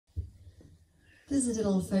This is a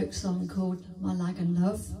little folk song called My Lagan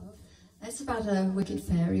Love. It's about a wicked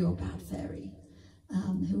fairy or bad fairy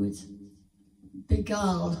who would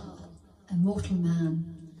beguile a mortal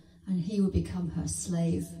man, and he would become her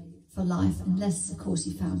slave for life, unless, of course,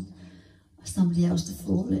 he found somebody else to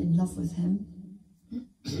fall in love with him.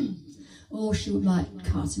 Or she might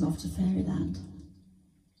cart him off to fairyland,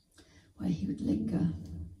 where he would linger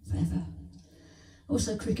forever.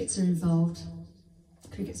 Also, crickets are involved.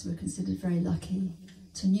 Crickets were considered very lucky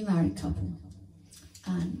to a new married couple,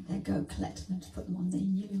 and they'd go collect them to put them on their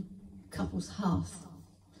new couple's hearth.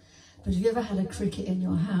 But have you ever had a cricket in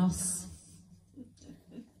your house?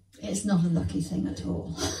 It's not a lucky thing at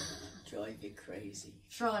all. Drive you crazy.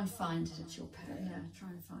 Try and find it at your parent. Yeah, try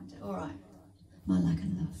and find it. All right. My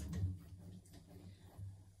Lagan Love.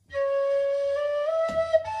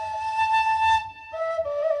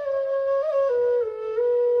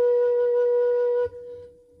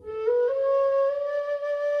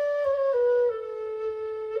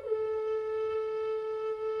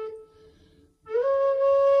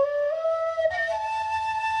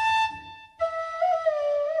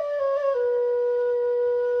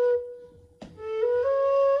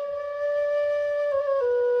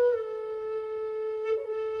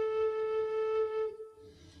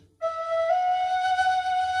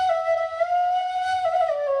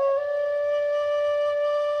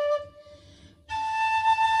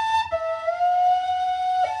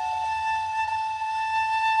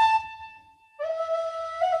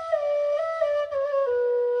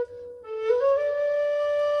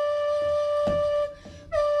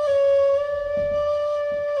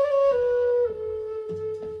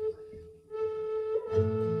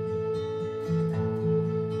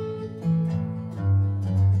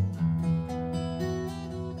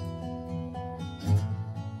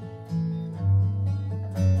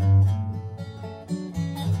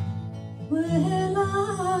 Where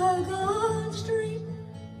Lagan stream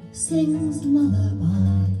sings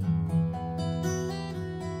lullaby,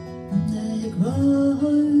 there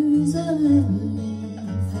grows a lily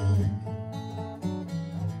fair.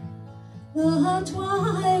 The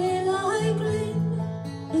twilight gleam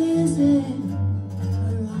is in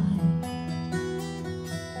her eye,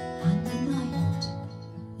 and the night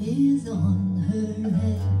is on her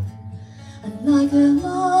head, and like a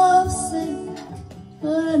love-sick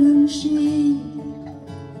and she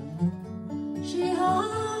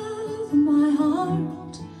hath my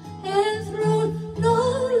heart enthroned, no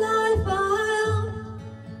life I own,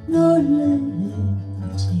 no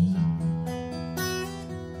liberty,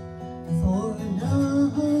 for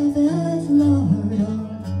love is Lord of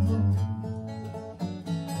all,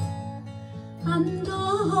 and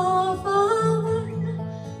of our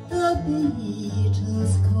the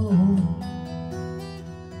beetles call.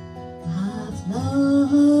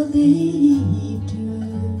 Love thee to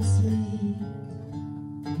sleep,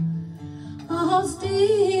 I'll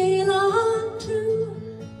steal unto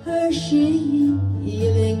her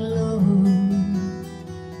sheathing low,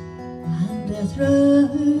 and through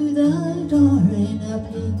the door in a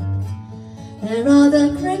peep, there are the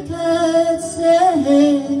crickets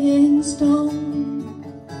singing stone.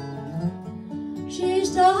 She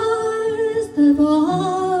stars the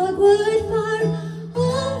bogwood fire,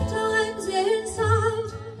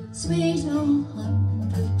 sweet undertone,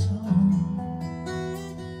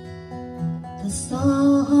 the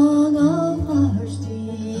song of heart's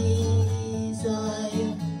desire.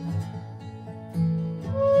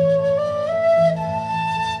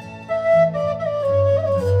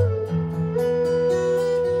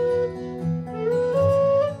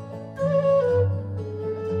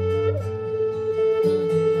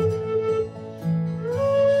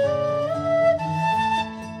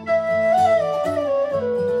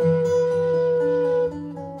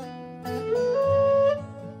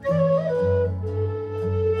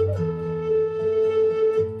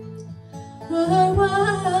 Her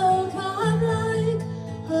welcome like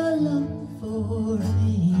her love for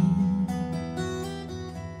me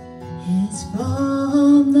is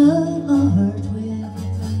from the heart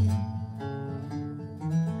within.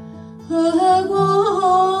 Her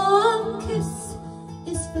warm kiss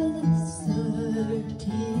is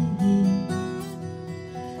felicity,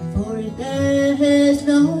 for it bears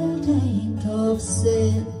no taint of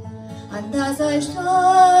sin, and as I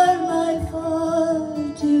start my far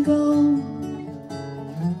to go,